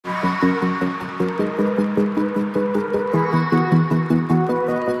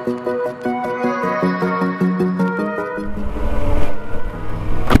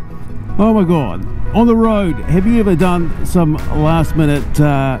Oh my god, on the road, have you ever done some last minute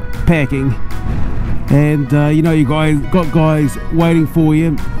packing and you know you guys got guys waiting for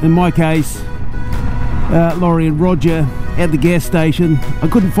you? In my case, Laurie and Roger at the gas station. I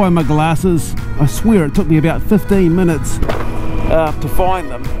couldn't find my glasses. I swear it took me about 15 minutes to find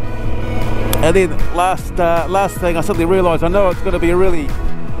them. And then last thing, I suddenly realised I know it's going to be a really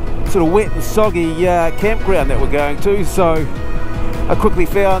sort of wet and soggy campground that we're going to, so I quickly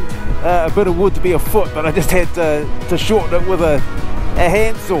found a bit of wood to be a foot, but I just had to shorten it with a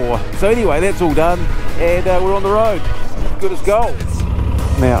handsaw. So anyway, that's all done, and we're on the road, good as gold.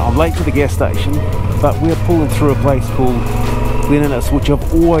 Now I'm late to the gas station, but we're pulling through a place called Gleninus, which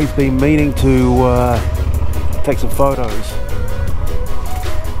I've always been meaning to take some photos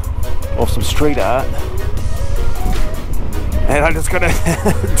of some street art, and I'm just gonna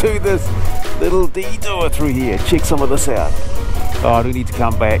do this little detour through here, check some of this out. Oh, I do need to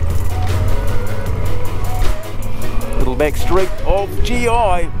come back. Little back street of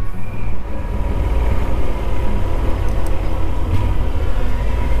GI.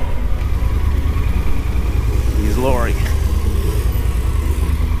 Here's Laurie.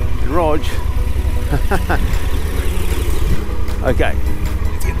 And Rog. Okay,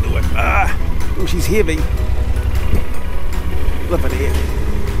 let's get into it. Oh, she's heavy. Flipping here.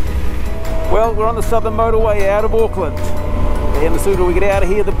 Well, we're on the southern motorway out of Auckland. And the sooner we get out of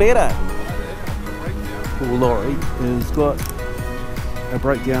here, the better. Poor Laurie has got a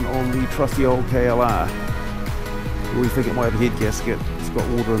breakdown on the trusty old KLR. We think it might have a head gasket. It's got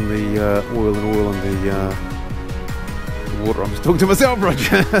water in the oil in the water. I'm just talking to myself,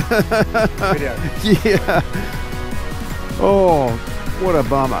 Roger. Video. Yeah. Oh, what a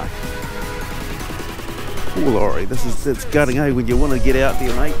bummer. Poor Laurie. It's gutting, eh? When you want to get out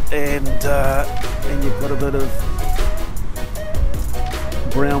there, mate, and you've got a bit of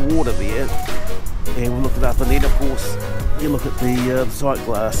brown water there, and we looked it up, and then of course you look at the sight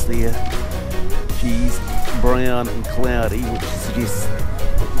glass there. She's brown and cloudy, which suggests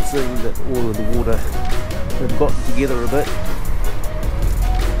seeing that all of the water have gotten together a bit,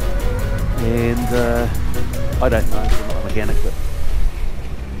 and I don't know, I'm not a mechanic, but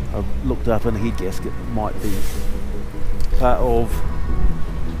I've looked up, and a head gasket might be part of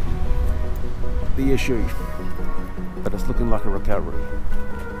the issue, but it's looking like a recovery.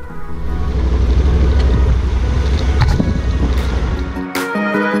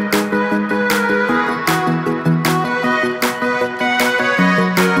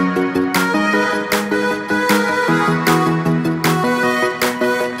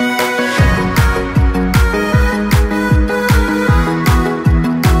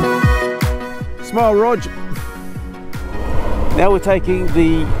 Smile, Rog. Now we're taking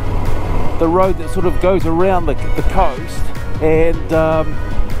the road that sort of goes around the coast, and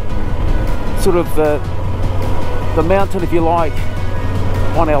sort of the mountain, if you like,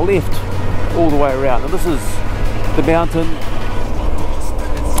 on our left all the way around. And this is the mountain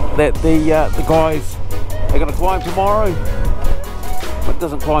that the guys are going to climb tomorrow. It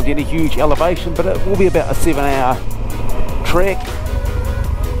doesn't climb to any huge elevation, but it will be about a 7-hour trek.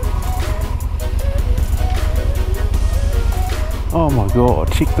 Oh my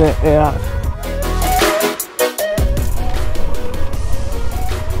god, check that out.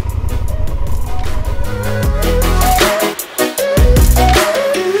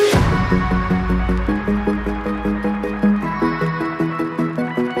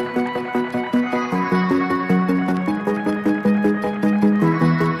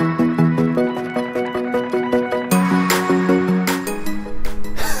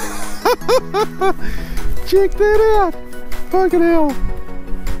 Check that out! Fucking hell!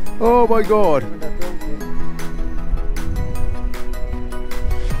 Oh my god!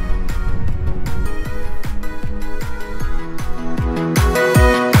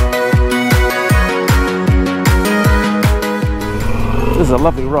 This is a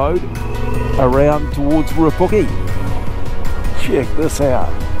lovely road around towards Ruapuke. Check this out.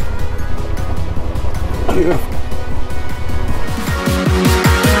 Beautiful.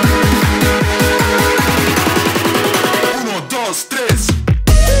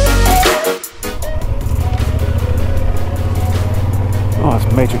 Oh,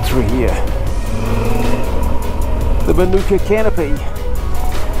 it's Matrix 3 here. The Manuka canopy.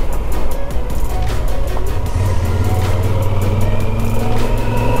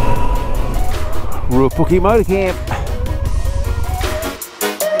 Ruapuke Motor Camp.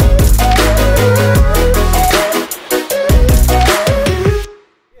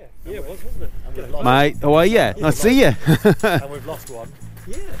 Yeah, it was, wasn't it? Mate, how are you? Yeah, nice to see you. And we've lost one.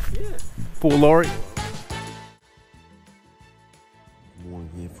 Yeah. Poor Laurie.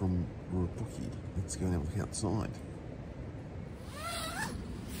 Morning here from Ruapuke. Let's go and have a look outside.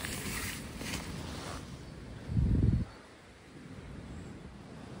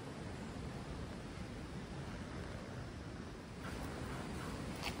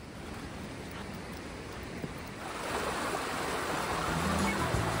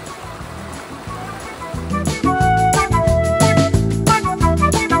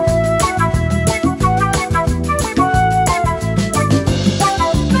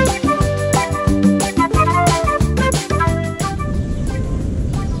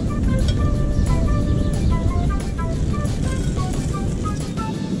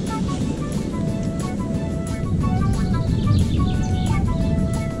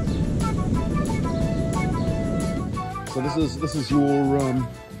 So this is your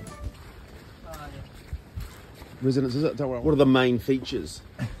residence, is it? What are the main features?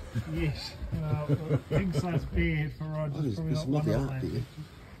 Yes, king size bed for Roger. Oh, there's some lovely art there. Do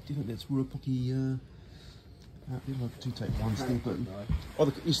you think that's Ruapuke art there? Like, do take one step in.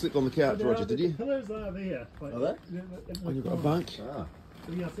 Oh, you slept on the couch, Roger, did you? The pillows are there. Like, Are they? Oh, you've got a bunk? Ah.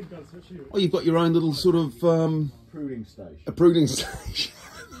 Yeah, I think that's what you. Oh, you've got your own little sort of Pruning station. a pruning station.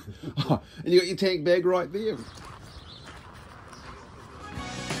 Oh, and you got your tank bag right there.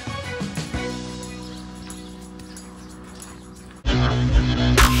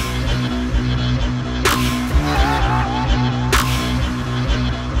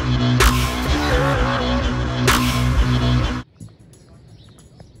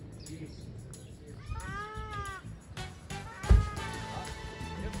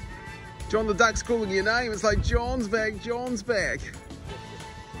 John the Duck's calling your name. It's like John's back, John's back.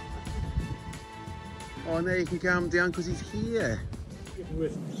 Oh, now you can calm down because he's here.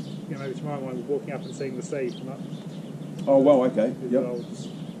 With, you know, maybe tomorrow when we're walking up and seeing the sea. Oh, well, okay. There's an old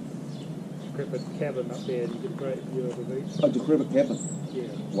decrepit cabin up there, and you get a great view of the beach. A decrepit cabin. Yeah.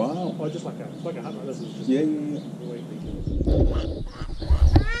 Wow. Oh, just like a hut like this is just. Yeah.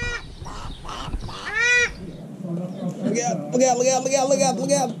 Look out, look out, look out, look out, look out,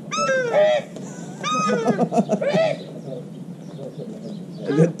 look out.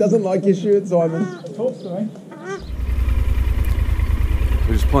 It doesn't like your shirt, Simon. Talks to me.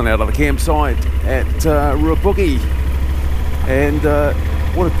 We're just pulling out of the campsite at Ruapuke, and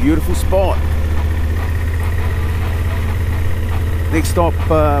what a beautiful spot. Next stop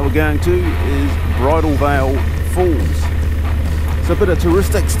we're going to is Bridal Veil Falls. So a bit of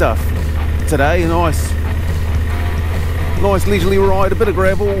touristic stuff today, a nice leisurely ride, a bit of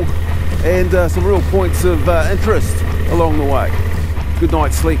gravel, and some real points of interest along the way. Good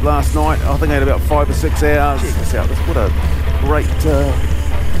night's sleep last night. I think I had about 5 or 6 hours. Check this out. What a great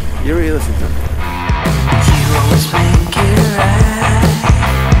area this is.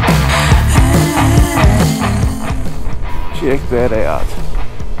 Check that out.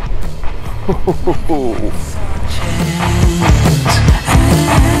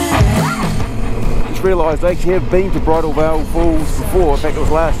 Just realised I actually have been to Bridal Veil Falls before. In fact, it was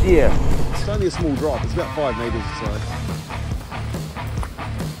last year. It's only a small drop. It's about 5 metres or so.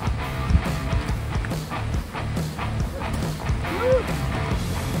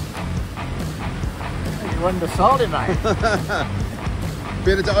 You're under salty, mate.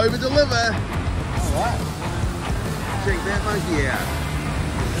 Better to over-deliver. Alright. Check that monkey out.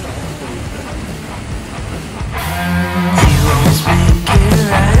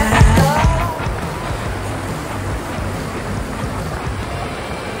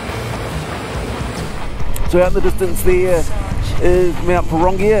 So out in the distance there is Mt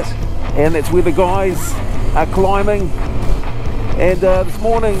Karioi, and that's where the guys are climbing. And this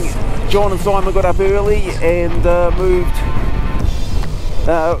morning John and Simon got up early and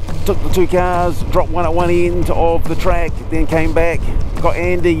took the 2 cars, dropped one at one end of the track, then came back, got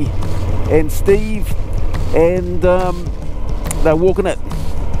Andy and Steve, and they're walking it.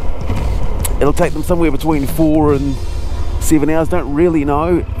 It'll take them somewhere between 4 and 7 hours, don't really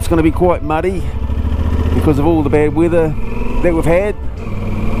know. It's going to be quite muddy because of all the bad weather that we've had.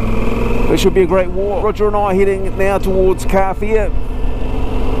 It should be a great walk. Roger and I are heading now towards Kawhia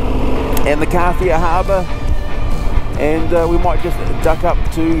and the Kawhia Harbour, and we might just duck up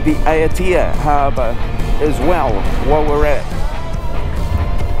to the Aotea Harbour as well while we're at it.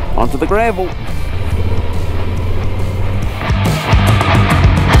 Onto the gravel.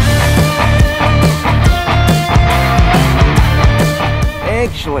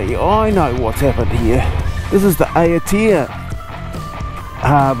 Actually, I know what's happened here. This is the Aotea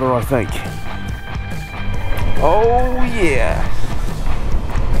Harbour, I think. Oh yeah.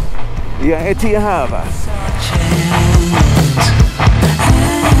 The Aotea Harbour.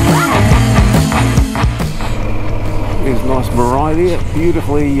 There's a nice marae there,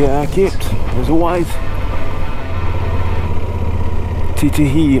 beautifully kept, as always.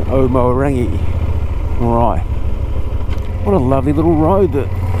 Titihi o Moerangi marae. What a lovely little road that,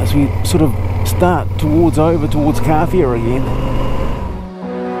 as we sort of start towards Kawhia again.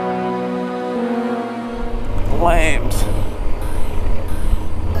 Lambs.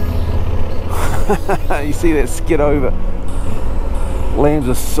 You see that skid over. Lambs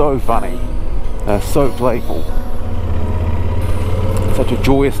are so funny. They're so playful. Such a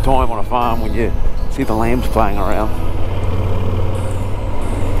joyous time on a farm when you see the lambs playing around.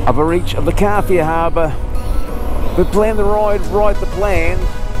 Upper reach of the Kawhia Harbour. We planned the ride right the plan.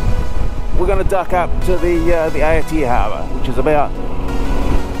 We're going to duck up to the Aotea Harbour, which is about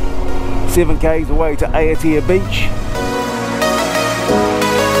 7 k's away to Aotea Beach.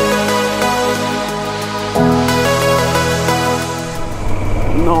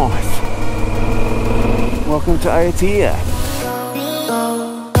 Nice. Welcome to Aotea.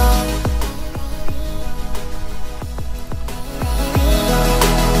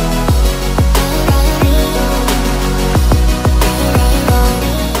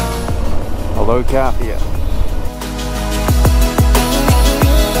 Hello, Kawhia.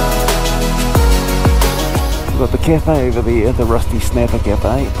 We've got the cafe over there, the Rusty Snapper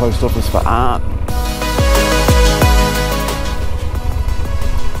Cafe, post office for art.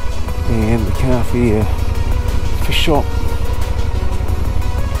 And the Kawhia fish shop,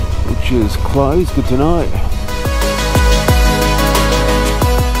 which is closed, good to know.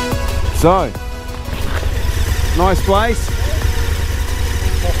 So, nice place.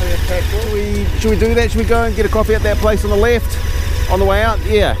 Should we do that? Should we go and get a coffee at that place on the left on the way out?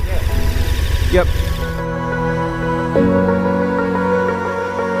 Yeah. Yep.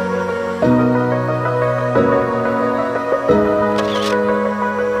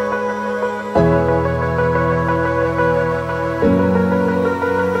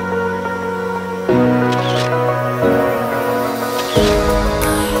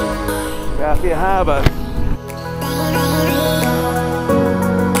 Kawhia Harbour.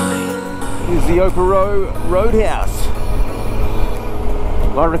 Here's the Hauturu Roadhouse.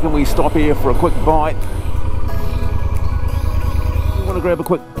 I reckon we stop here for a quick bite. We want to grab a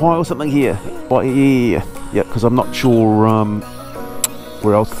quick pie or something here. But yeah, because I'm not sure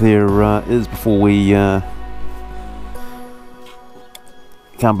where else there is before we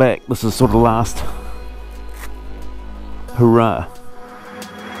come back. This is sort of the last hurrah.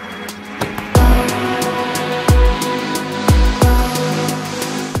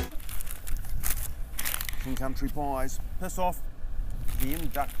 Country pies. Piss off. Hen,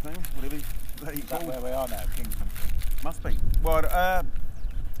 duck thing, whatever you call it. Where we are now, King Country. Must be. Well, I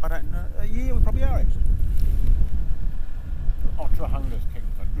don't know. Yeah, we probably are actually. Ultra Hunger's King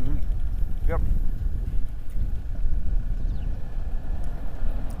Country. Mm-hmm. Yep.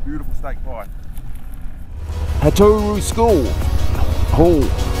 Beautiful steak pie. Hauturu School Hall.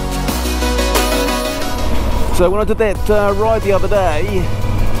 So when I did that ride the other day,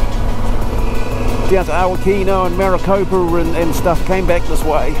 down to Aotea and Marakopa and stuff, came back this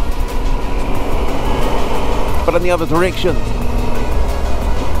way, but in the other direction.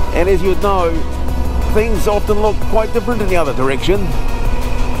 And as you'd know, things often look quite different in the other direction.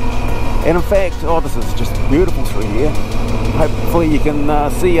 And in fact, oh, this is just beautiful through here. Hopefully you can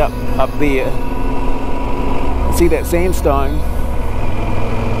see up there, see that sandstone,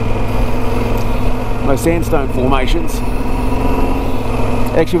 those sandstone formations.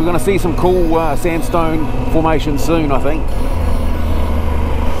 Actually, we're going to see some cool sandstone formations soon, I think.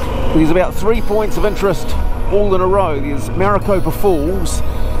 There's about 3 points of interest all in a row. There's Marakopa Falls,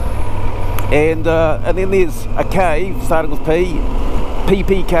 and then there's a cave starting with P,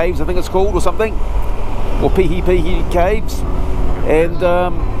 PP Caves, I think it's called, or something, or Pihi Caves, and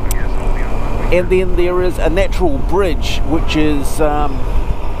then there is a natural bridge, which is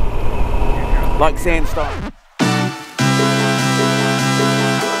like sandstone.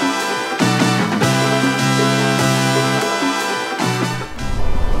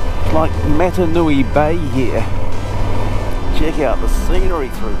 Like Matanui Bay here. Check out the scenery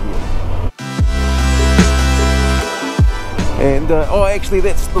through here. And oh, actually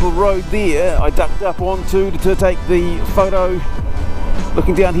that's the little road there I ducked up onto to take the photo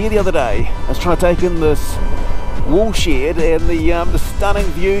looking down here the other day. I was trying to take in this wool shed and the stunning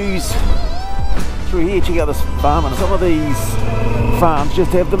views through here. Check out this farm, and some of these farms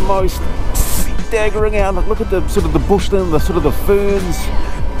just have the most staggering out. Look at the sort of the bushland, the sort of the ferns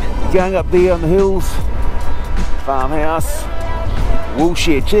going up there on the hills. Farmhouse, wool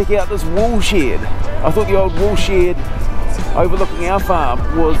shed. Check out this wool shed. I thought the old wool shed overlooking our farm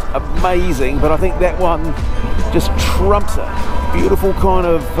was amazing, but I think that one just trumps it. Beautiful kind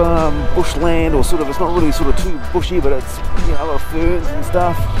of bushland, or sort of, it's not really sort of too bushy, but it's, you know, a lot of ferns and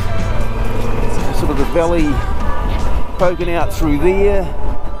stuff. Sort of the valley poking out through there.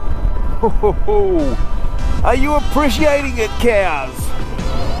 Are you appreciating it, cows?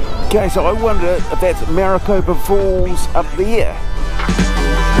 Okay, so I wonder if that's Marakopa Falls up there.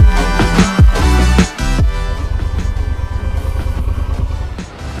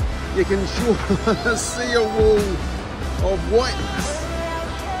 You can sure see a wall of whiteness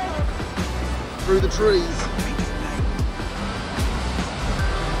through the trees.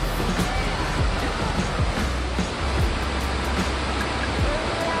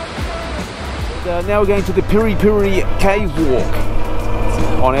 Now we're going to the Piripiri Cave Walk.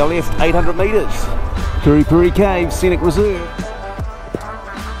 On our left, 800 metres. Piripiri Cave Scenic Reserve.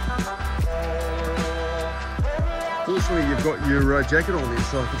 Fortunately, you've got your jacket on there,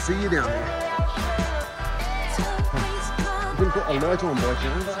 so I can see you down there. You didn't put a light on by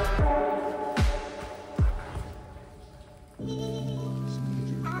chance.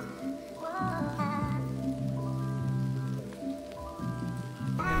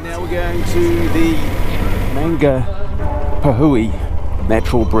 And now we're going to the Mangapohue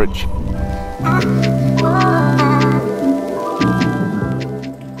Natural Bridge.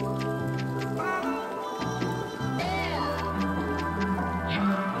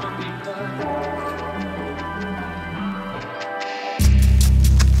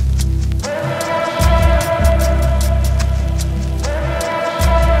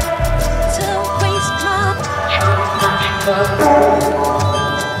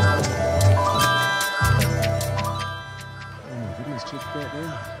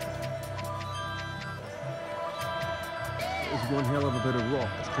 One hell of a bit of rock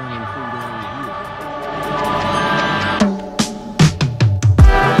that's coming through down here.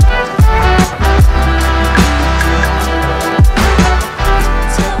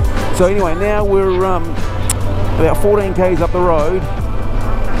 So anyway, now we're about 14 k's up the road.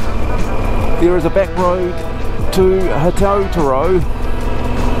 There is a back road to Hauturu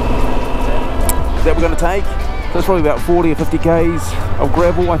that we're going to take. So it's probably about 40 or 50 k's of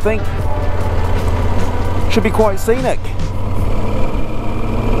gravel, I think. Should be quite scenic.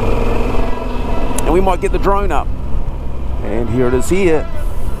 And we might get the drone up. And here it is here.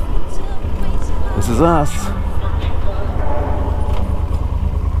 This is us.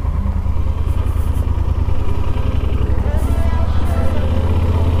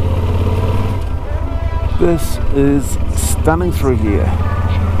 This is stunning through here.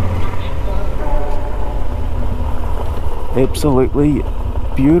 Absolutely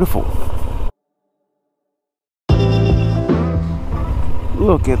beautiful.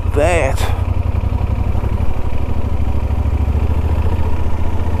 Look at that.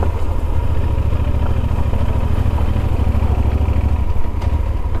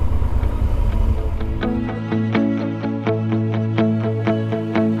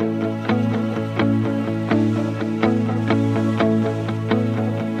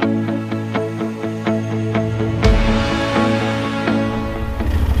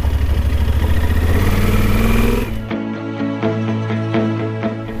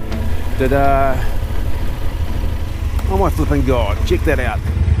 Oh my flipping god, check that out.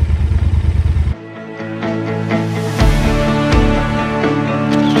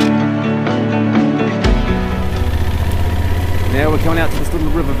 Now we're coming out to this little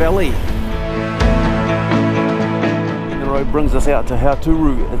river valley. And the road brings us out to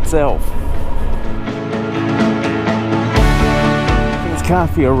Hauturu itself. I think it's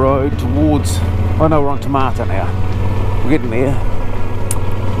Kawhia Road towards, oh no, we're on Tamata now. We're getting there.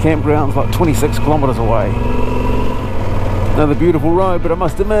 Campground's like 26 kilometres away. Another beautiful road, but I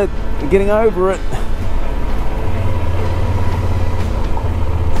must admit, getting over it.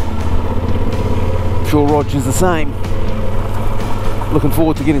 I'm sure Roger's the same. Looking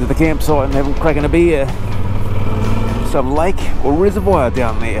forward to getting to the campsite and having cracking a beer. Some lake or reservoir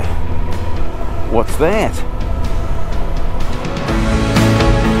down there. What's that?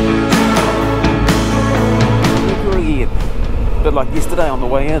 Again. A bit like yesterday on the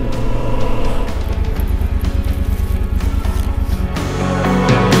way in.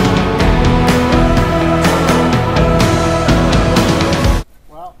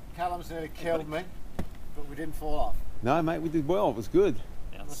 Well, Callum's nearly killed me, but we didn't fall off. No, mate, we did well. It was good.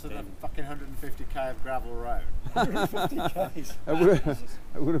 What's the fucking 150k of gravel road? 150 k's. It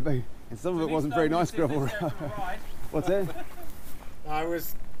would have been, and some of it wasn't very nice gravel road. What's that? I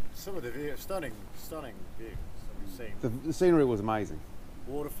was some of the view, stunning views. The scenery was amazing.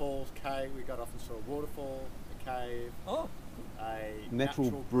 Waterfalls, cave, we got off and saw a waterfall, a cave, a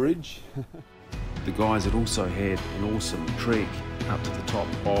natural bridge. the guys had also had an awesome trek up to the top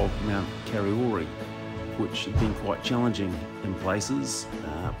of Mt Karioi, which had been quite challenging in places,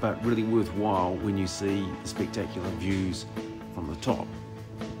 but really worthwhile when you see the spectacular views from the top.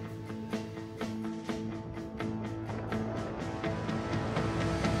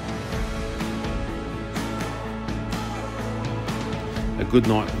 A good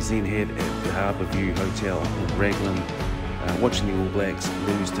night was then had at the Harbour View Hotel in Raglan, watching the All Blacks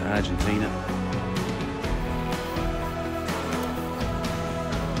lose to Argentina.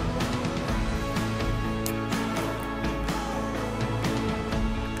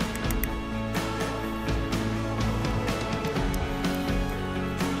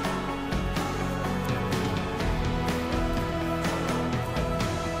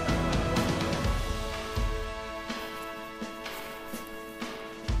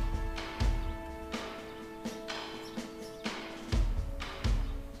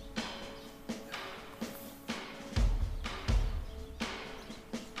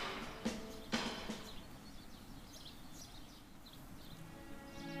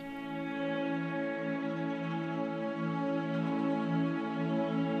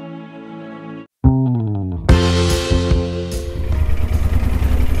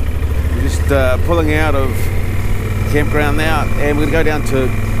 Pulling out of campground now, and we're going to go down to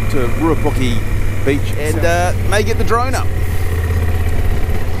Ruapuke Beach and may get the drone up.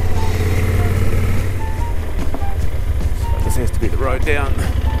 So this has to be the road down.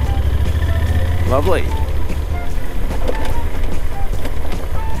 Lovely.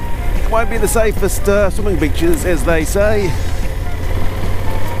 Won't be the safest swimming beaches, as they say.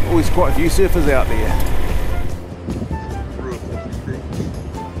 Always quite a few surfers out there.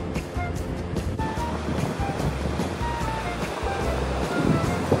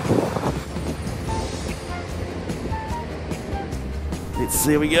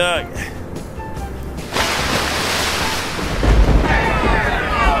 Here we go.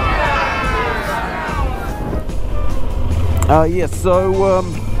 Yes, so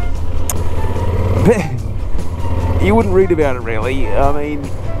you wouldn't read about it really. I mean,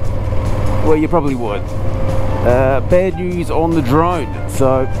 well, you probably would. Bad news on the drone.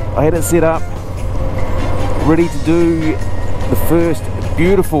 So I had it set up, ready to do the first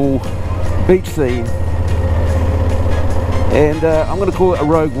beautiful beach scene. And I'm going to call it a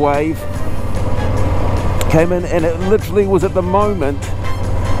rogue wave. Came in and it literally was at the moment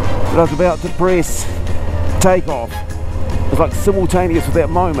that I was about to press takeoff. It was like simultaneous with that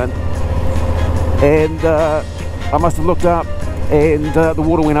moment, and I must have looked up and the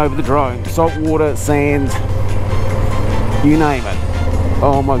water went over the drone. Salt water, sand, you name it.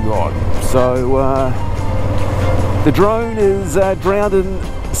 Oh my god. So the drone is drowned in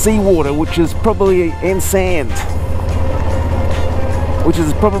seawater, which is probably, and sand, which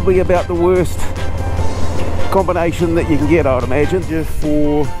is probably about the worst combination that you can get, I would imagine. Just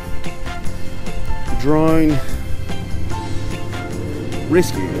for the drone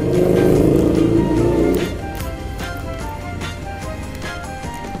rescue.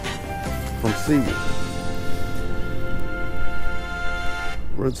 From seawater.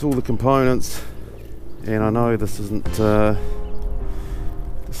 Rinse all the components, and I know this isn't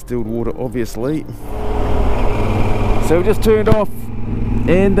distilled water, obviously. So we just turned off,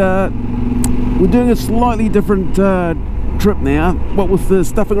 and we're doing a slightly different trip now. What with the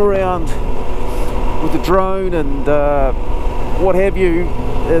stuffing around with the drone and what have you,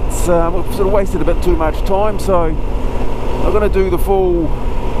 it's we've sort of wasted a bit too much time. So I'm going to do the full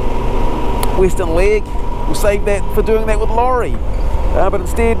western leg. We'll save that for doing that with Laurie, but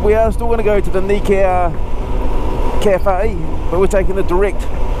instead we are still going to go to the Nikau cafe, but we're taking the direct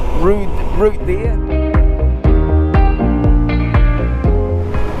route there.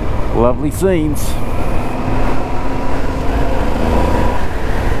 Lovely scenes.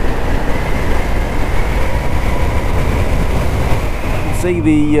 You can see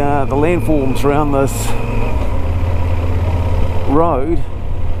the landforms around this road.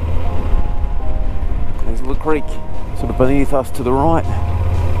 There's a little creek sort of beneath us to the right.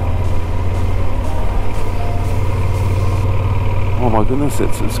 Oh my goodness,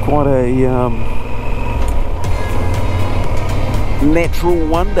 it's quite a natural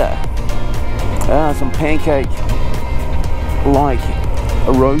wonder. Some pancake-like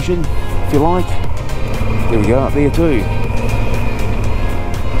erosion, if you like. There we go, up there too.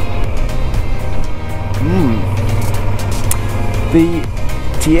 The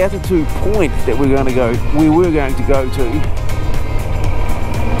Tiatatu point that we were going to go to,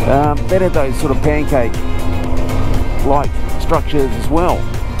 that had those sort of pancake-like structures as well.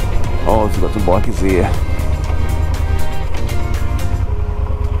 Oh, it's got some bikers there.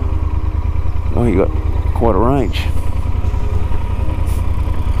 Oh, you got quite a range.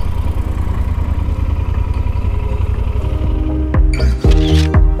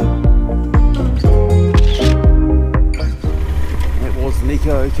 That was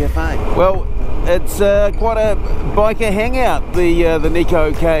Nikau Cafe. Well, it's quite a biker hangout, the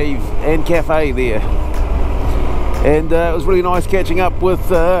Nikau Cave and Cafe there. And it was really nice catching up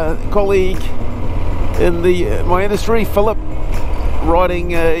with a colleague in my industry, Philip,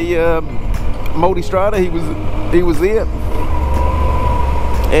 riding a multi-strada. He was there.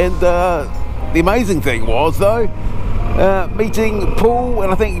 And the amazing thing was, though, meeting Paul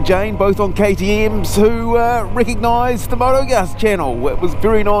and I think Jane, both on KTMs, who recognised the Motogus channel. It was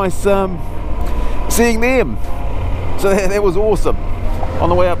very nice seeing them. So that was awesome. On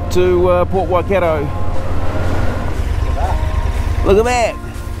the way up to Port Waikato. Look at that.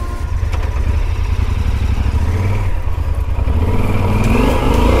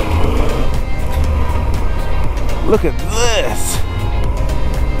 Look at this.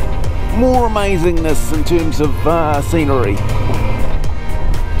 More amazingness in terms of scenery.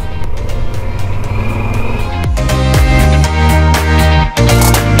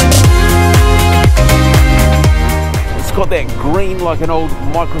 It's got that green like an old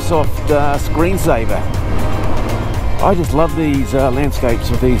Microsoft screensaver. I just love these landscapes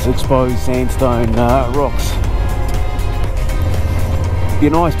with these exposed sandstone rocks. Be a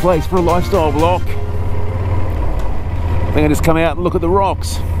nice place for a lifestyle block. I think I just come out and look at the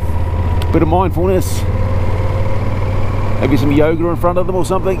rocks. Bit of mindfulness. Maybe some yoga in front of them or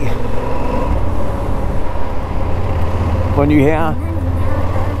something. If I knew how.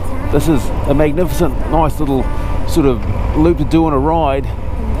 This is a magnificent, nice little sort of loop to do on a ride.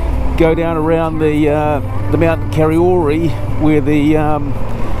 Go down around the Mt Karioi where the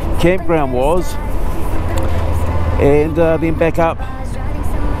campground was, and then back up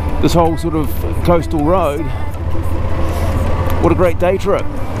this whole sort of coastal road. What a great day trip.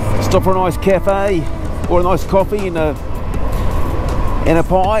 Stop for a nice cafe or a nice coffee and a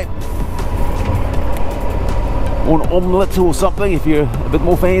pie or an omelette or something if you're a bit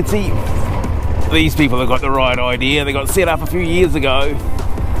more fancy. These people have got the right idea. They got set up a few years ago.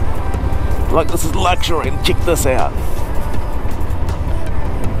 Like, this is luxury. Check this out.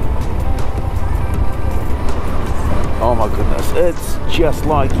 Oh my goodness, it's just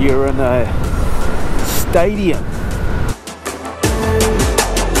like you're in a stadium.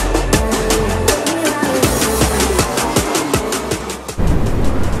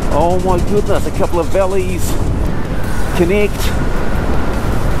 Oh my goodness, a couple of valleys connect.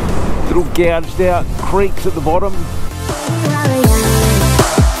 Little gouged out creeks at the bottom.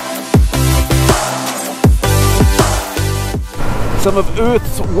 Some of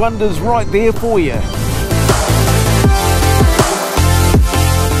Earth's wonders right there for you.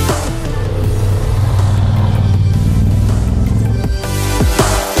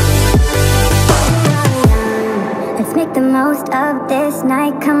 Let's make the most of this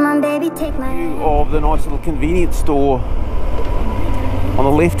night. Come on, baby, take my hand. Of the nice little convenience store on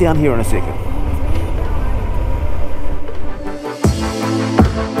the left down here in a second.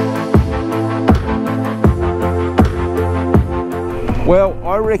 Well,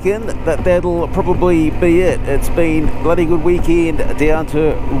 I reckon that'll probably be it. It's been a bloody good weekend down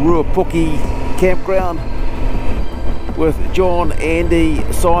to Ruapuke Campground with John, Andy,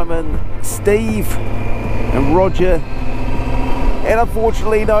 Simon, Steve and Roger, and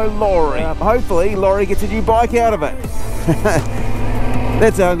unfortunately no Laurie. Hopefully Laurie gets a new bike out of it.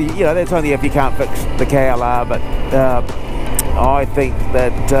 That's only if you can't fix the KLR, but I think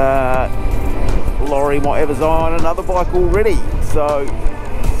that Laurie might have his eye on another bike already, so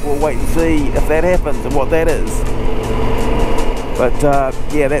we'll wait and see if that happens and what that is. But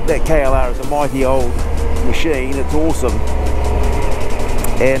yeah, that KLR is a mighty old machine. It's awesome,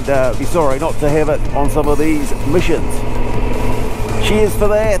 and be sorry not to have it on some of these missions. Cheers for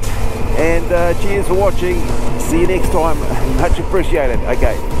that, and cheers for watching. See you next time. Much appreciated.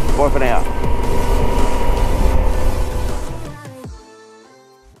 Okay, bye for now.